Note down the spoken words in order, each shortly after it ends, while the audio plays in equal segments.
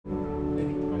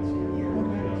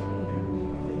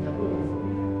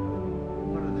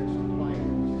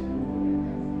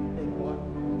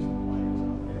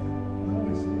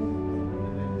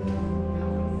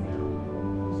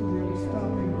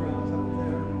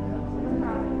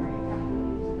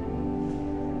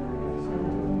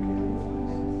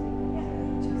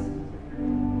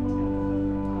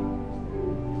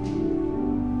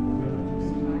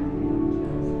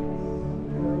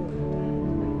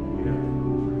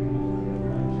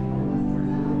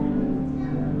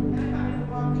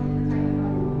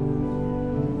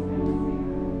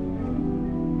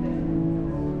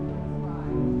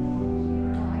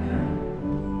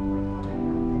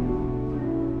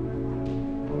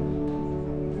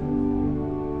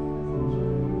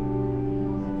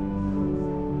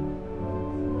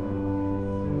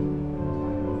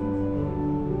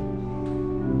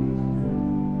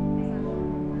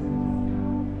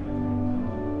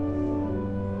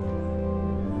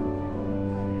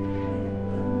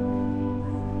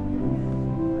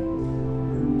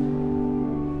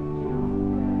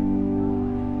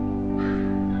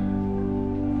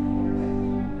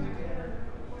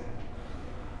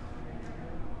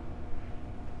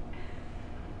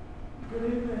Good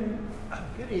evening.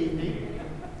 Good evening.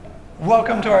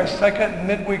 Welcome to our second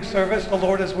midweek service. The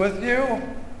Lord is with you.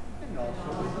 And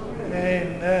also with you.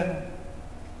 Amen.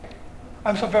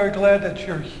 I'm so very glad that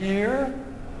you're here.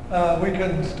 We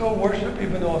can still worship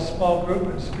even though a small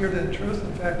group in spirit and truth.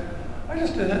 In fact, I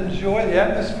just enjoy the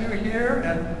atmosphere here,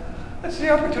 and it's the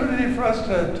opportunity for us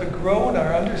to grow in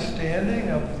our understanding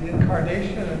of the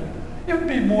incarnation and even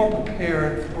be more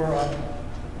prepared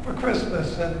for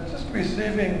Christmas and just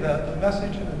receiving the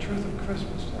message and the truth of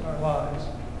Christmas in our lives.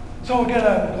 So again,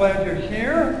 I'm glad you're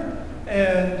here,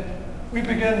 and we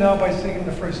begin now by singing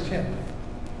the first hymn.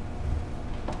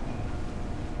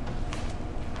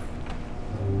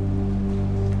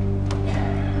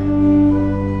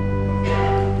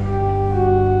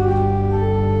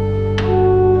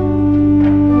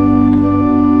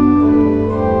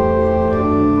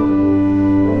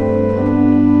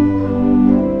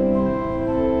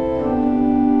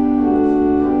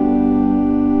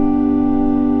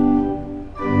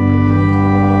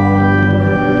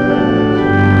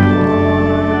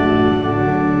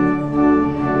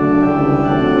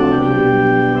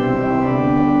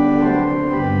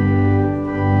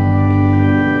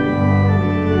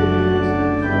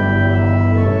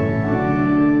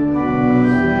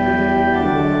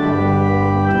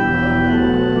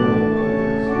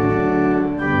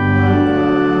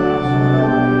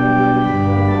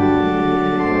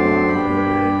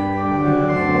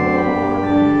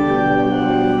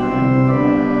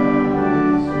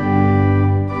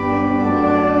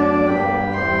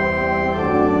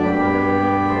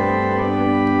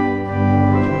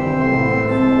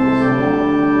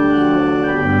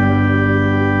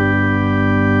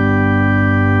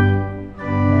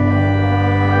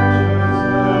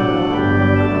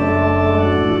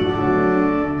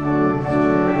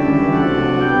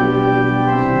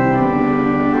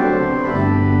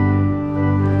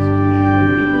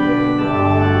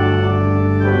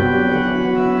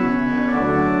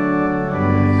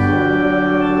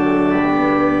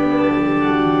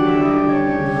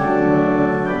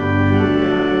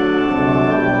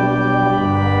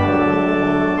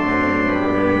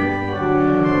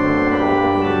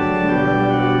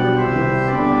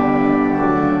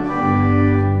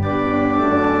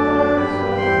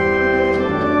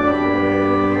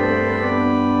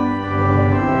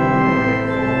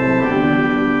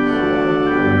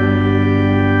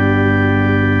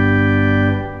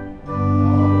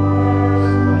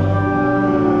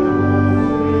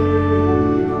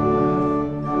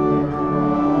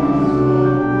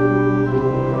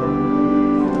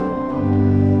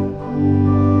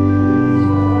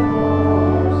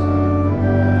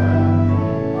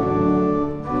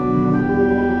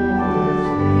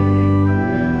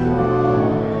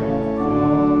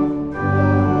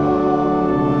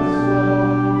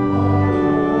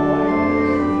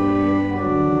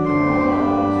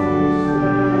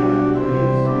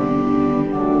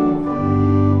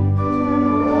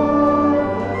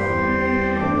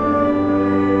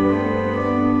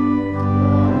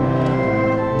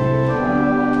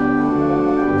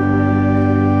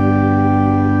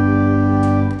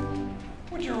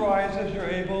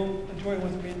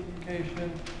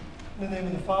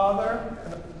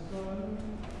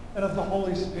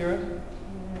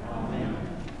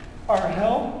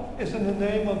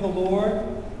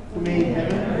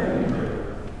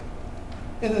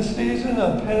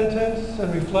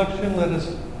 Let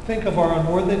us think of our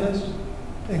unworthiness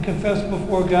and confess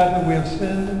before God that we have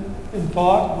sinned in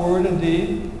thought, word, and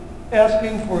deed,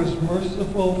 asking for his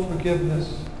merciful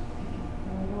forgiveness.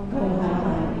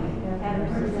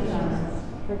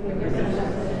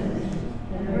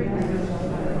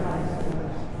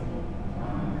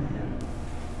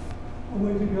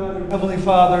 Almighty God, Heavenly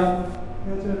Father,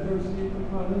 has had mercy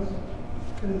upon us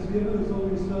and has given his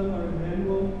only Son, our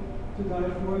Immanuel, to die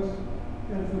for us,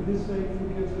 and for his sake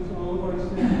forgives us all of our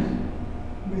sins.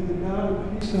 May the God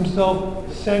of peace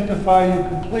himself sanctify you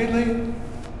completely,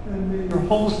 and may your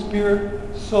whole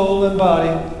spirit, soul, and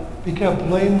body be kept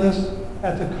blameless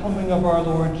at the coming of our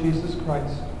Lord Jesus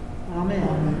Christ. Amen.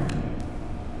 Amen.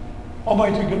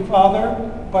 Almighty good Father,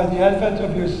 by the advent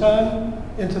of your Son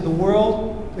into the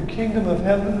world, the kingdom of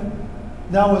heaven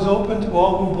now is open to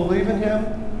all who believe in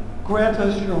him. Grant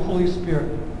us your Holy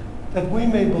Spirit, that we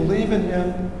may believe in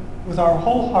him with our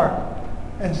whole heart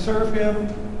and serve him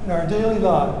in our daily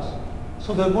lives,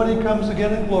 so that when he comes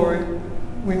again in glory,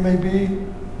 we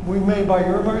may by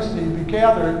your mercy be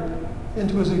gathered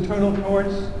into his eternal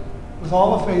courts with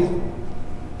all the faithful.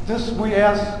 This we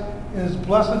ask in his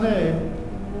blessed name.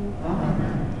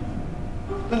 Amen.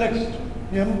 The next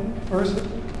hymn, verse.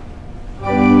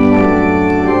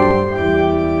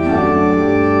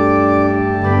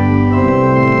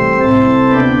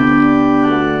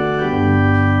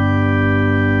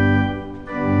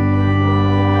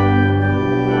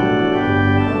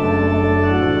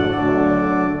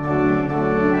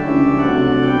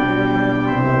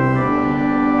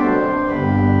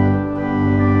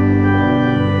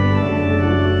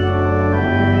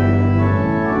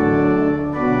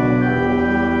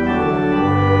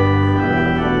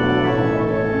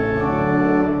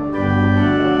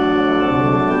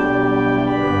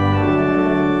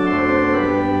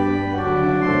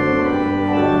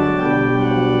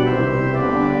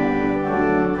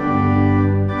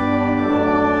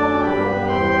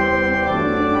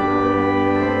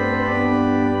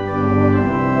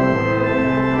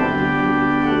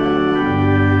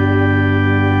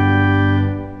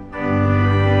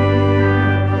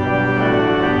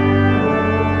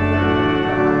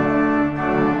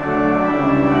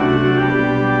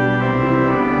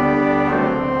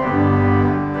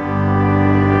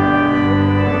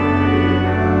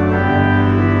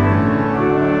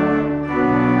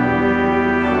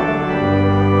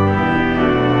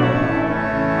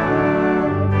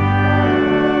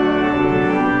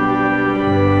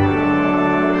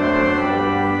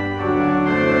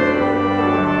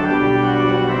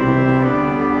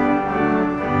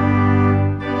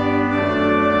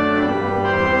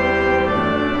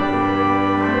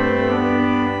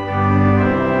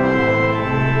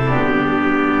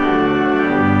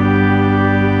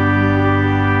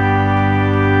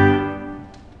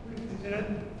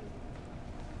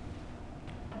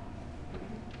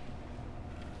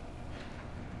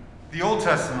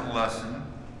 Testament lesson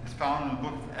is found in the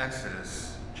book of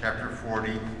Exodus, chapter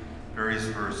 40, various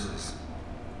verses.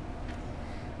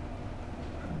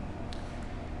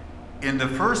 In the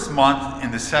first month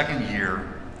in the second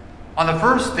year, on the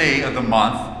first day of the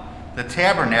month, the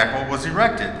tabernacle was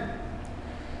erected.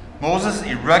 Moses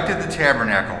erected the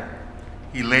tabernacle.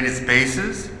 He laid its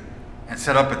bases and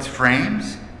set up its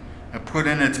frames and put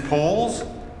in its poles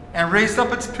and raised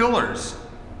up its pillars.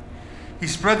 He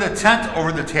spread the tent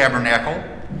over the tabernacle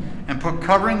and put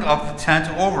covering of the tent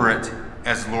over it,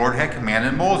 as the Lord had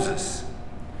commanded Moses.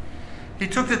 He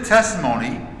took the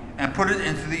testimony and put it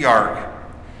into the ark,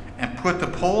 and put the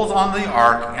poles on the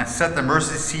ark and set the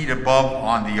mercy seat above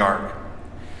on the ark.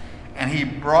 And he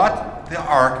brought the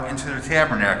ark into the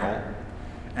tabernacle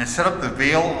and set up the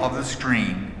veil of the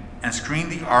screen and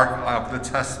screened the ark of the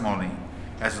testimony,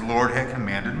 as the Lord had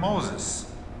commanded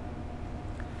Moses.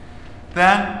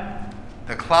 Then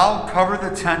the cloud covered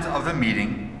the tent of the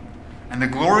meeting, and the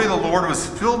glory of the Lord was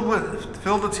filled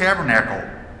the tabernacle.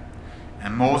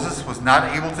 And Moses was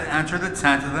not able to enter the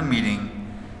tent of the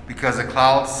meeting because the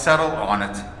cloud settled on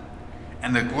it,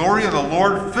 and the glory of the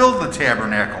Lord filled the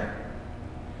tabernacle.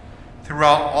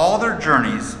 Throughout all their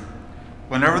journeys,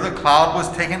 whenever the cloud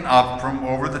was taken up from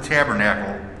over the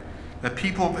tabernacle, the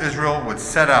people of Israel would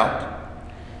set out.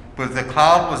 But if the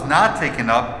cloud was not taken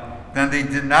up, then they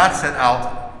did not set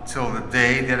out till the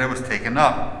day that it was taken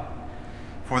up.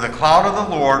 For the cloud of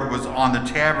the Lord was on the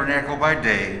tabernacle by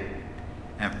day,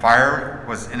 and fire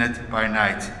was in it by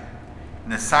night, in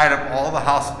the sight of all the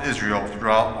house of Israel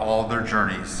throughout all their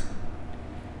journeys.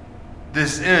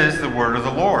 This is the word of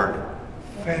the Lord.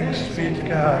 Thanks be to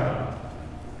God.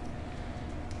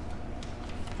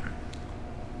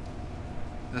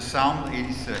 The Psalm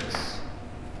 86.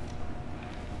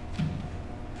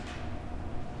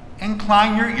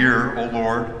 Incline your ear, O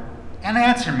Lord, and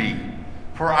answer me,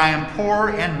 for I am poor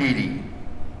and needy.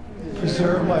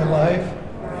 Preserve my life,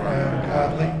 for I am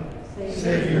godly.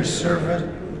 Save your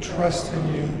servant who trusts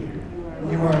in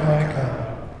you. You are my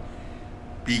God.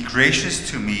 Be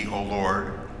gracious to me, O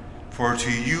Lord, for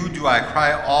to you do I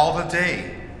cry all the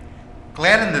day.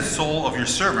 Gladden the soul of your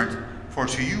servant, for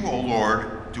to you, O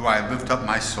Lord, do I lift up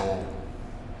my soul.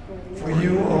 For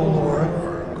you, O Lord,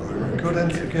 are good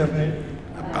and forgiving,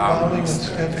 abounding in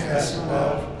steadfast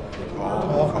love to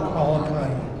all who call upon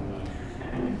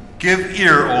you. Give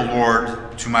ear, O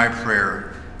Lord, to my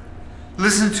prayer.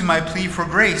 Listen to my plea for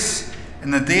grace.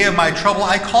 In the day of my trouble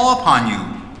I call upon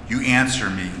you. You answer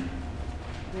me.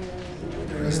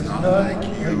 There is none like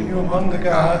you among the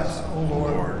gods, O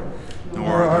Lord,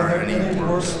 nor are there any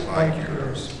works like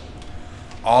yours.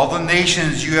 All the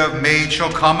nations you have made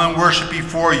shall come and worship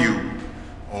before you,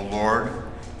 O Lord,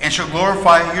 and shall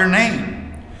glorify your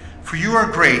name. For you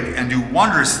are great and do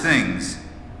wondrous things.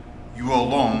 You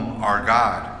alone are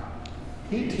God.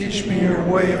 Teach me your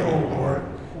way, O Lord,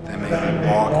 that I may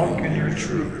walk in your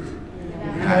truth.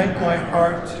 Unite my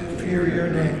heart to fear your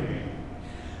name.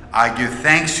 I give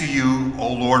thanks to you,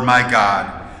 O Lord my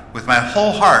God, with my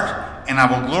whole heart, and I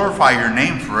will glorify your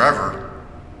name forever.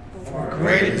 For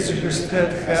great is your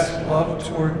steadfast love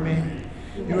toward me.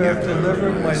 You have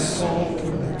delivered my soul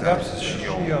from the depths of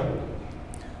Sheol.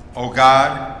 O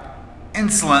God,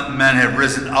 insolent men have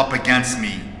risen up against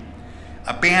me.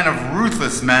 A band of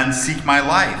ruthless men seek my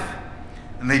life,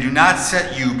 and they do not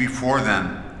set you before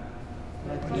them.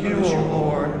 But you, O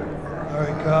Lord, are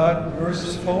a God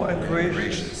merciful and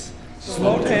gracious,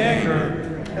 slow to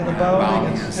anger, and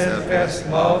abounding in steadfast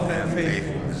love and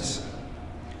faithfulness.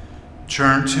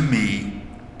 Turn to me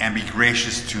and be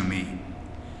gracious to me.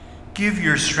 Give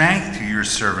your strength to your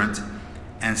servant,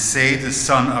 and save the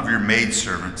son of your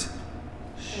maidservant.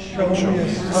 Show me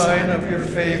a sign of your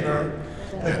favor,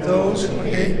 that those who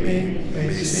hate me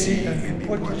may see and be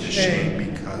put to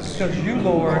shame, because you,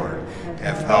 Lord,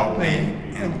 have helped me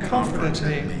and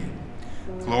comforted me.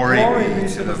 Glory be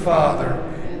to the Father,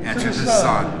 and to the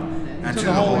Son, and to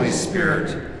the Holy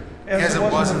Spirit, as it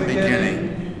was in the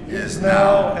beginning, is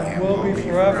now, and will be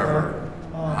forever.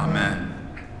 Amen.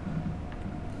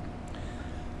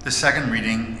 The second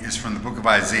reading is from the book of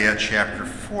Isaiah, chapter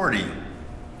 40.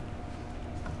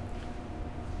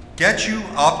 Get you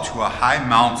up to a high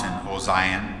mountain, O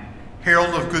Zion,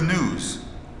 herald of good news.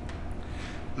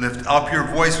 Lift up your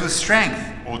voice with strength,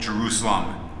 O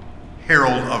Jerusalem,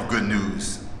 herald of good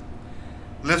news.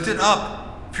 Lift it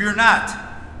up, fear not.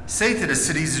 Say to the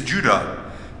cities of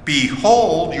Judah,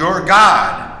 behold your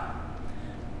God.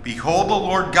 Behold, the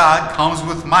Lord God comes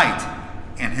with might,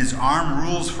 and his arm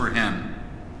rules for him.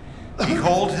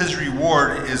 Behold, his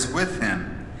reward is with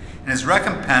him, and his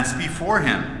recompense before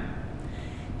him.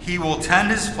 He will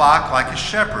tend his flock like a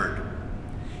shepherd.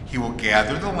 He will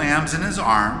gather the lambs in his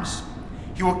arms.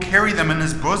 He will carry them in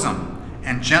his bosom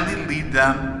and gently lead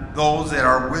them, those that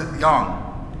are with young.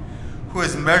 Who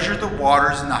has measured the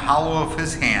waters in the hollow of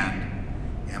his hand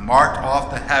and marked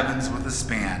off the heavens with a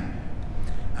span,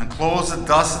 and closed the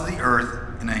dust of the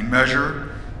earth in a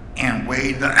measure, and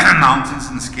weighed the mountains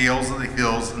and scales of the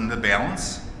hills in the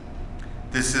balance?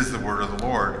 This is the word of the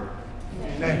Lord.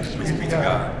 Thanks Praise be to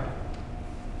God.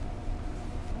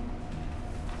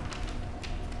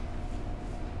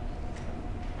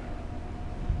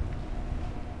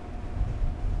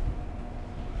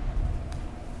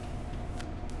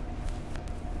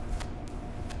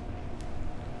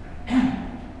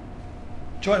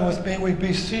 Join with me. We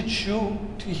beseech you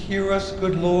to hear us,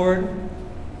 good Lord.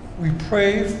 We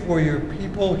pray for your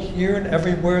people here and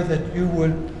everywhere that you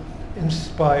would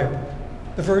inspire.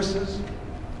 The verses,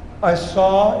 I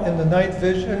saw in the night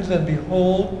visions, and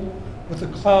behold, with the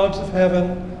clouds of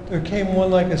heaven, there came one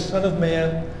like a son of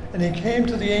man, and he came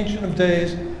to the Ancient of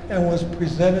Days and was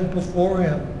presented before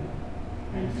him.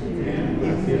 And to him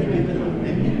was given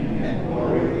dominion and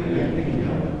glory and the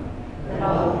kingdom, that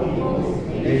all peoples,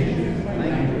 nations, and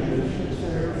languages should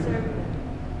serve him.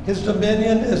 His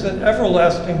dominion is an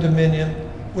everlasting dominion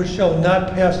which shall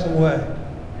not pass away.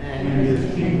 And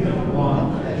his kingdom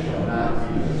one that shall not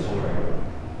be destroyed.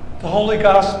 The Holy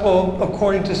Gospel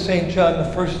according to St. John,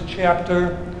 the first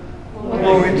chapter.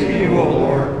 Glory to you, O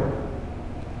Lord.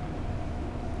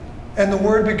 And the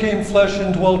Word became flesh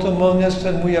and dwelt among us,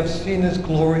 and we have seen his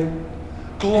glory.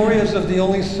 Glory as of the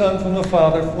only Son from the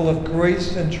Father, full of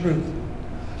grace and truth.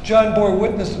 John bore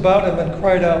witness about him and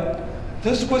cried out,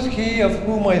 this was he of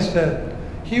whom I said,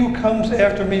 he who comes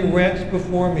after me ranks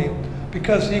before me,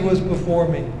 because he was before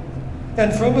me.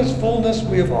 And from his fullness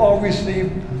we have all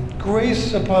received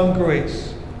grace upon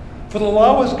grace. For the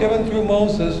law was given through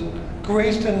Moses,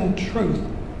 grace and truth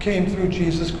came through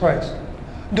Jesus Christ.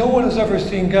 No one has ever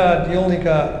seen God, the only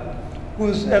God, who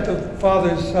is at the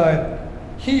Father's side.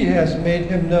 He has made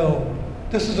him known.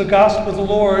 This is the gospel of the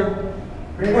Lord.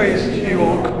 Praise to you,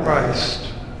 O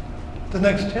Christ. The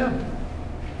next hymn.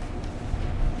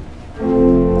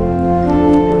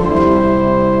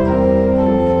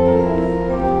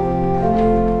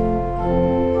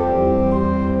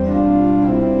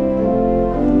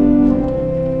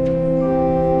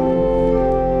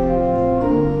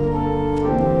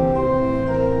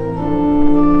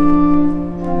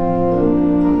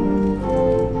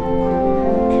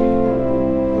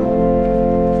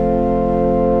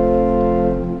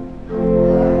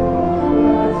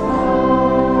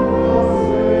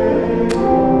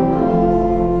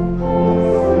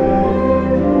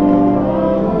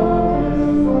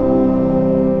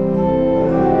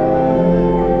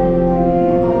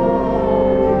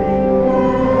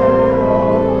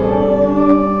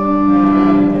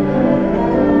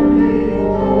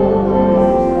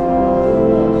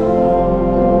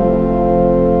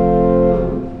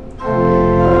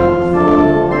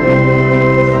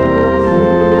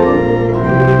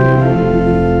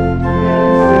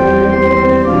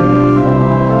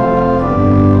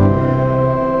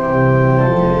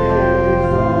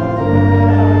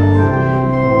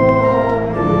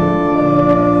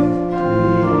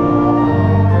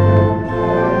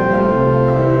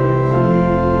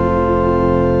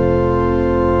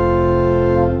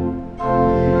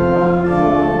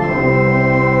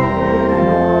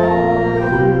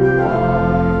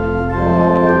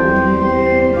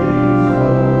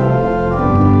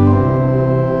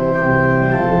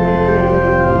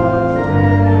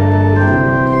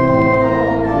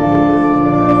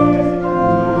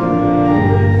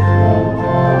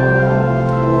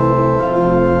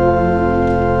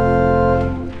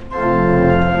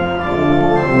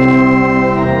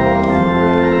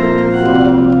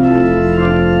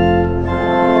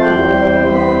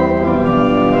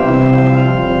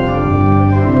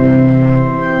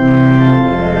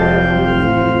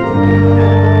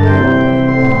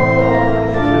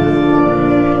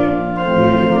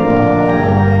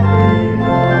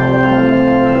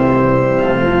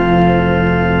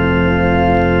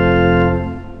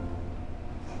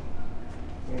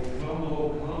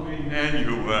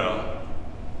 Immanuel.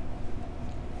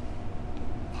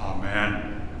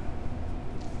 Amen.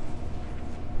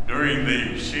 During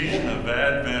the season of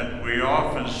Advent, we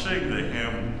often sing the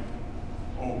hymn,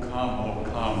 O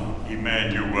come,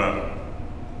 Immanuel.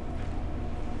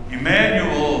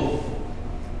 Immanuel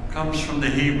comes from the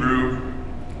Hebrew.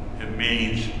 It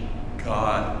means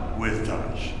God with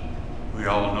us. We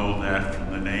all know that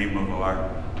from the name of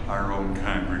our own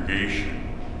congregation.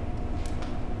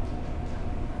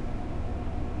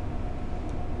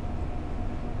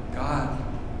 God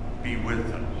be with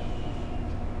us.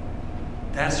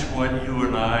 That's what you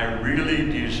and I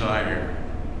really desire.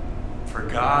 For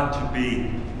God to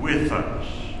be with us.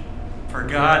 For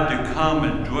God to come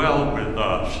and dwell with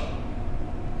us.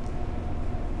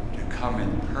 To come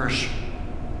in person.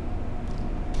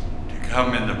 To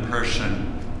come in the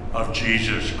person of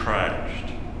Jesus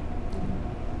Christ.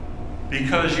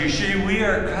 Because you see, we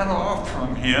are cut off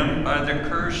from him by the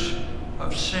curse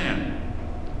of sin.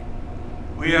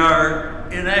 We are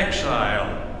in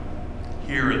exile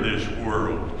here in this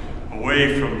world,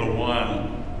 away from the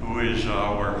one who is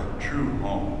our true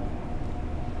home.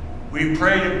 We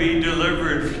pray to be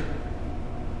delivered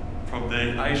from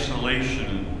the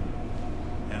isolation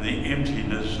and the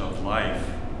emptiness of life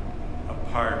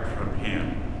apart from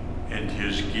him and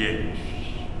his gifts.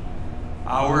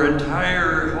 Our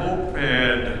entire hope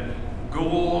and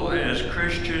goal as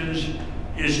Christians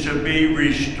is to be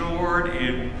restored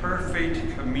in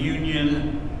perfect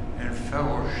communion and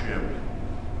fellowship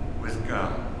with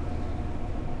God.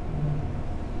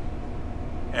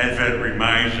 Advent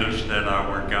reminds us that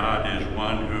our God is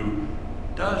one who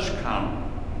does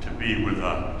come to be with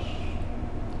us.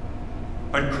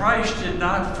 But Christ did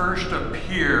not first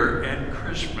appear at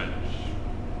Christmas.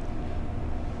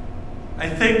 I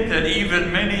think that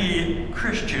even many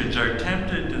Christians are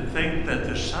tempted to think that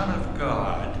the Son of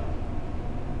God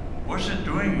wasn't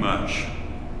doing much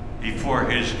before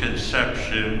his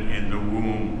conception in the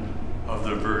womb of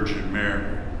the Virgin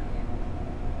Mary.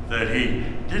 That he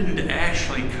didn't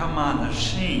actually come on the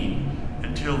scene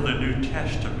until the New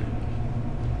Testament.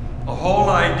 The whole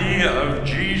idea of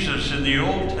Jesus in the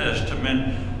Old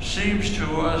Testament seems to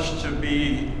us to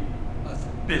be a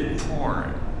bit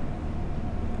foreign.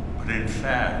 But in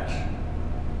fact,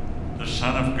 the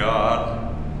Son of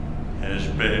God has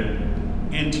been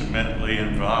intimately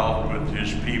involved with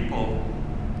his people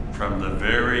from the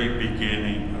very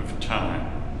beginning of time.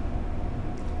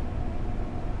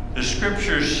 The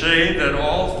scriptures say that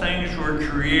all things were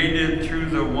created through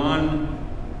the one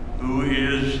who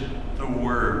is the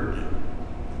Word,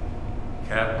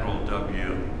 capital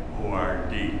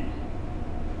W-O-R-D.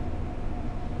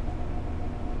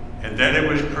 And that it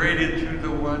was created through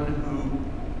the one who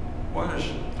was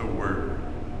the Word.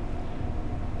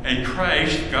 And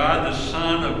Christ, God the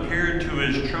Son, appeared to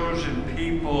his chosen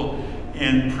people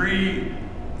in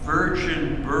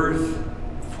pre-virgin birth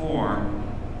form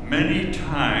many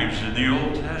times in the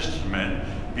Old Testament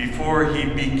before he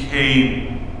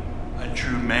became a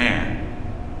true man.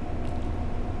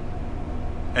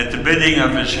 At the bidding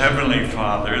of his heavenly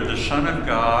Father, the Son of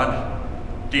God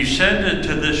descended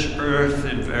to this earth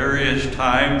in various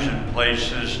times and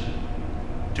places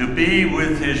to be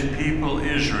with his people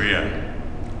Israel,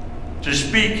 to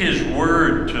speak his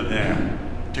word to them,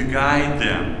 to guide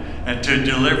them, and to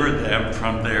deliver them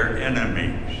from their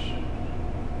enemies.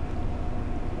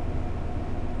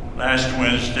 Last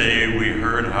Wednesday, we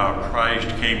heard how Christ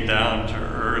came down to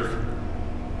earth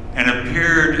and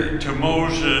appeared to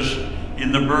Moses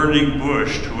in the burning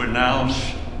bush to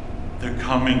announce the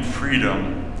coming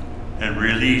freedom and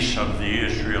release of the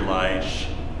Israelites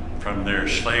from their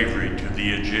slavery to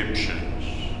the Egyptians.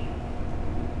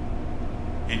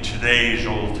 In today's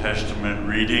Old Testament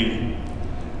reading,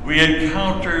 we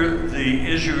encounter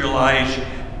the Israelites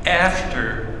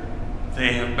after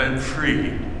they have been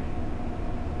freed,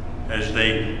 as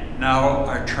they now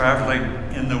are traveling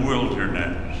in the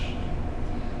wilderness.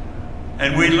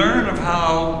 And we learn of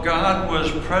how God was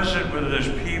present with his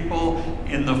people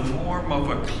in the form of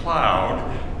a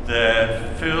cloud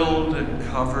that filled and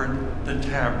covered the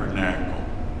tabernacle.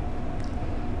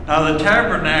 Now the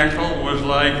tabernacle was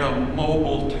like a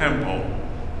mobile temple,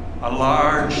 a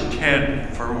large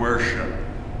tent for worship.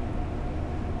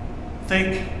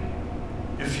 Think,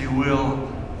 if you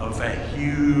will, of a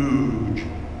huge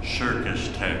circus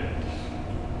tent.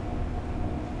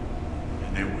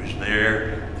 And it was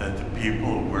there that the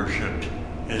people worshiped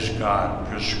as God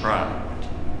prescribed.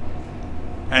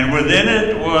 And within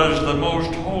it was the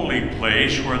most holy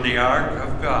place where the Ark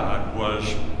of God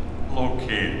was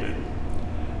located.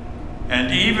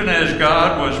 And even as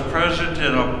God was present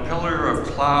in a pillar of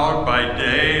cloud by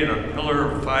day and a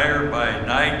pillar of fire by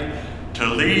night to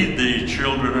lead the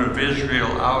children of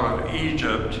Israel out of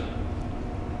Egypt,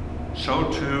 so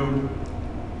too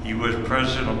he was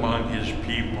present among his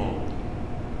people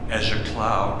as a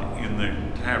cloud in the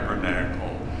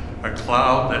tabernacle, a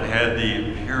cloud that had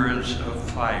the appearance of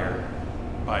fire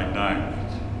by night.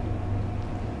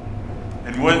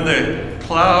 And when the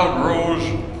cloud rose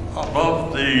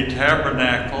above the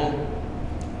tabernacle,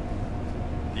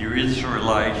 the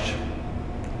Israelites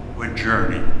would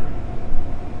journey.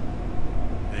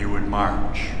 They would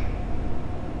march.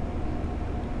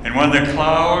 And when the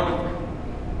cloud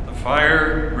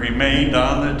fire remained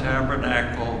on the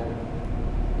tabernacle,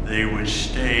 they would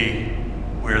stay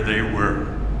where they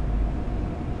were.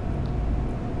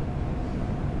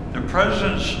 The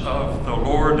presence of the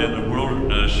Lord in the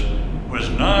wilderness was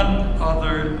none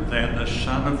other than the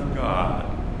Son of God,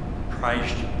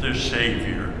 Christ the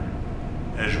Savior,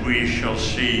 as we shall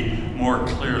see more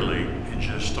clearly in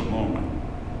just a moment.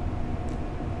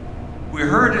 We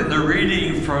heard in the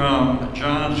reading from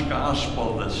John's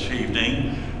Gospel this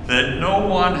evening that no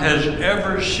one has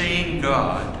ever seen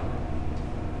God,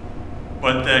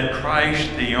 but that Christ,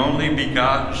 the only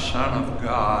begotten Son of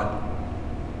God,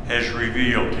 has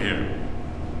revealed him.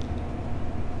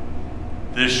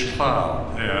 This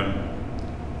cloud, then,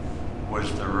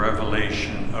 was the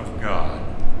revelation of God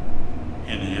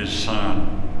in his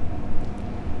Son.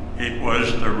 It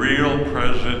was the real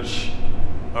presence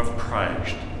of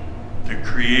Christ, the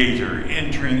Creator,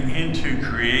 entering into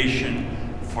creation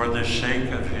for the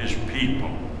sake of his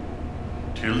people,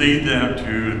 to lead them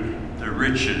to the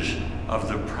riches of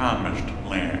the promised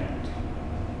land.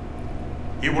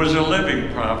 It was a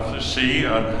living prophecy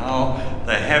on how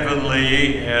the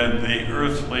heavenly and the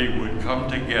earthly would come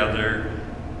together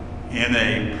in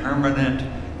a permanent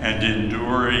and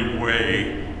enduring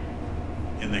way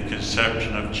in the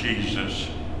conception of Jesus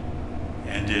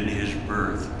and in his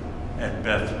birth at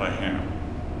Bethlehem.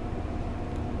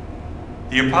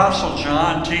 The Apostle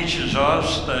John teaches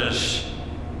us this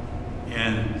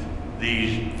in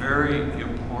these very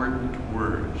important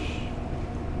words.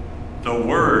 The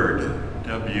Word,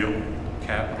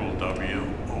 capital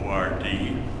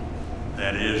W-O-R-D,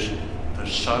 that is, the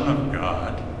Son of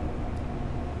God,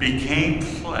 became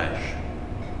flesh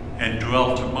and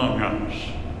dwelt among us.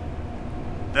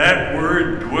 That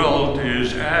word dwelt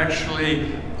is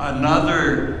actually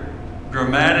another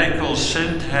grammatical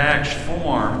syntax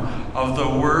form of the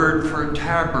word for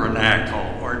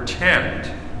tabernacle or tent.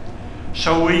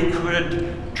 So we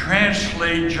could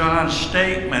translate John's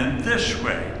statement this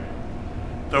way: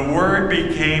 the Word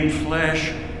became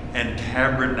flesh and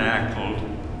tabernacled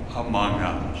among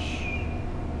us.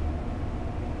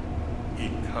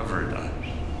 It covered us.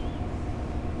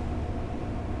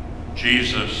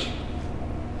 Jesus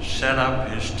set up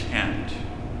his tent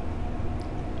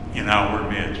in our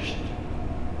midst.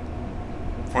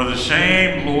 For the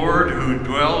same Lord who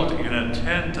dwelt in a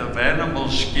tent of animal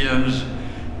skins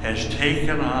has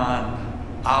taken on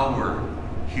our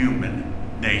human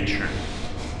nature,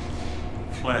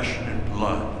 flesh and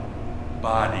blood,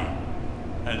 body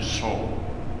and soul.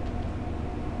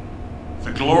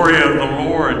 The glory of the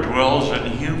Lord dwells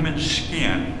in human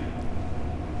skin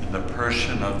in the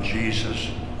person of Jesus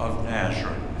of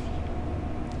Nazareth.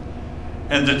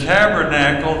 And the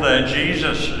tabernacle that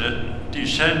Jesus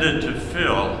descended to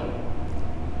fill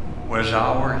was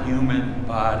our human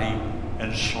body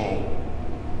and soul.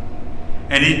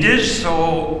 And he did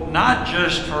so not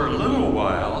just for a little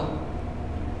while,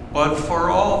 but for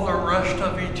all the rest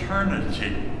of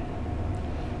eternity.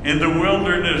 In the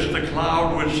wilderness, the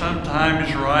cloud would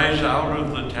sometimes rise out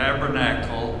of the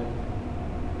tabernacle,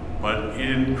 but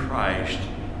in Christ,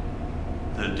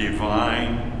 the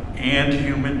divine and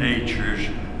human natures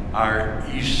are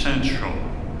essential.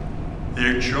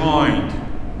 They're joined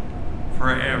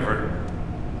forever,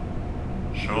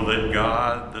 so that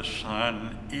God the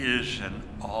Son is and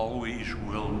always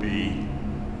will be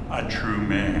a true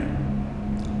man,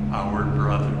 our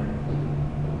brother.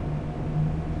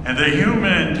 And the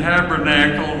human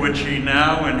tabernacle which he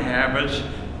now inhabits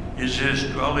is his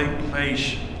dwelling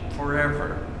place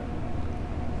forever.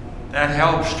 That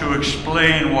helps to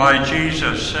explain why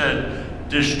Jesus said,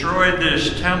 "Destroy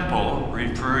this temple,"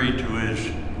 referring to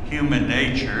his human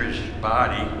nature, his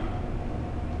body,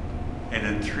 "and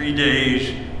in 3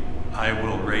 days I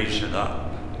will raise it up."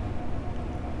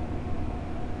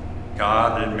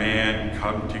 God and man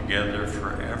come together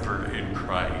forever in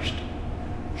Christ,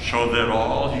 so that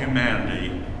all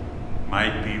humanity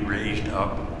might be raised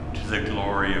up to the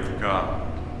glory of God.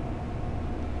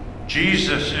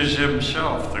 Jesus is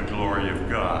himself the glory of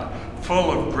God,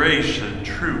 full of grace and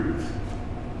truth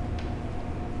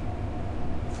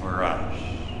for us.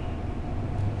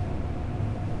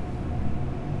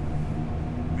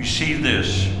 We see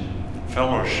this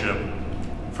fellowship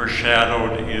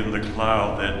foreshadowed in the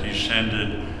cloud that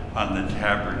descended on the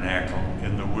tabernacle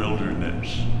in the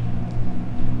wilderness.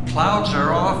 Clouds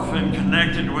are often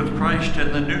connected with Christ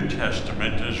in the New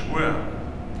Testament as well.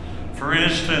 For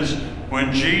instance,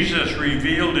 when Jesus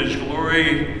revealed his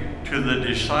glory to the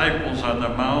disciples on the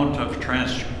Mount of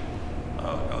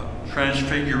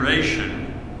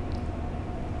Transfiguration,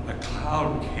 a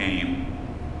cloud came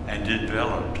and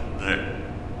developed there.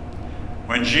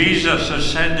 When Jesus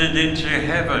ascended into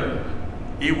heaven,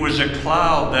 it was a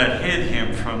cloud that hid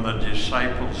him from the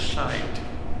disciples' sight.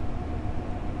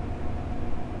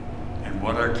 And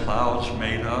what are clouds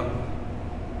made of?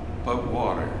 But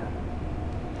water.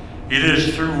 It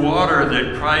is through water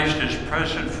that Christ is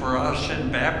present for us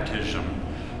in baptism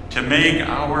to make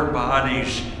our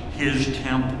bodies his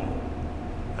temple,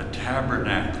 a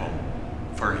tabernacle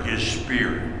for his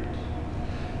Spirit.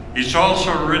 It's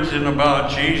also written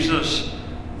about Jesus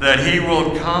that he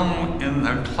will come in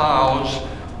the clouds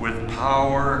with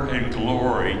power and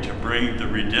glory to bring the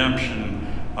redemption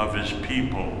of his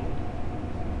people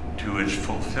to its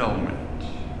fulfillment.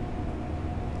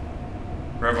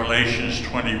 Revelations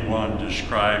 21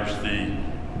 describes the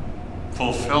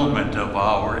fulfillment of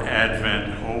our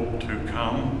Advent hope to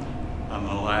come on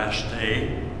the last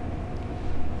day.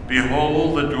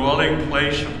 Behold, the dwelling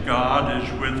place of God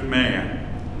is with man.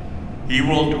 He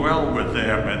will dwell with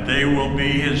them, and they will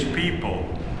be his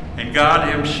people, and God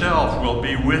himself will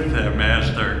be with them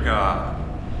as their God.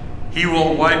 He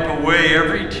will wipe away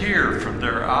every tear from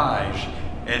their eyes,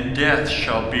 and death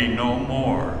shall be no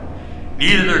more.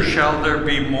 Neither shall there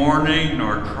be mourning,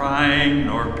 nor crying,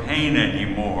 nor pain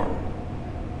anymore,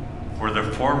 for the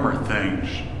former things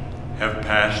have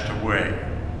passed away.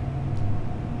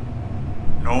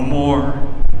 No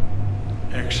more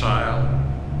exile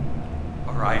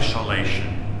or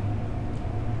isolation.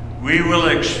 We will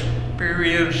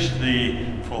experience the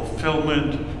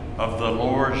fulfillment of the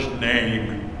Lord's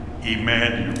name,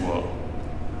 Immanuel.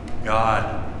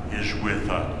 God is with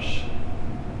us.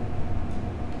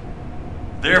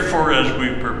 Therefore, as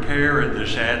we prepare in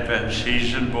this Advent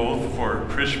season, both for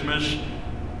Christmas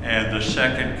and the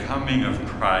second coming of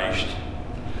Christ,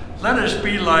 let us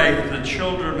be like the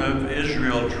children of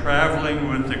Israel traveling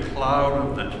with the cloud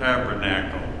of the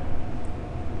tabernacle.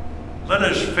 Let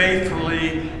us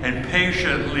faithfully and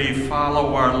patiently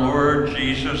follow our Lord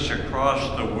Jesus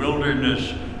across the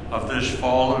wilderness of this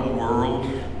fallen world,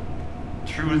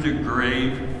 through the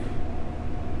grave,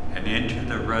 and into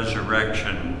the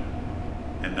resurrection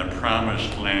in the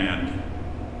promised land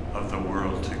of the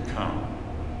world to come.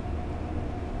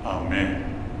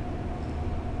 Amen.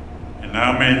 And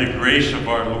now may the grace of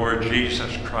our Lord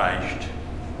Jesus Christ,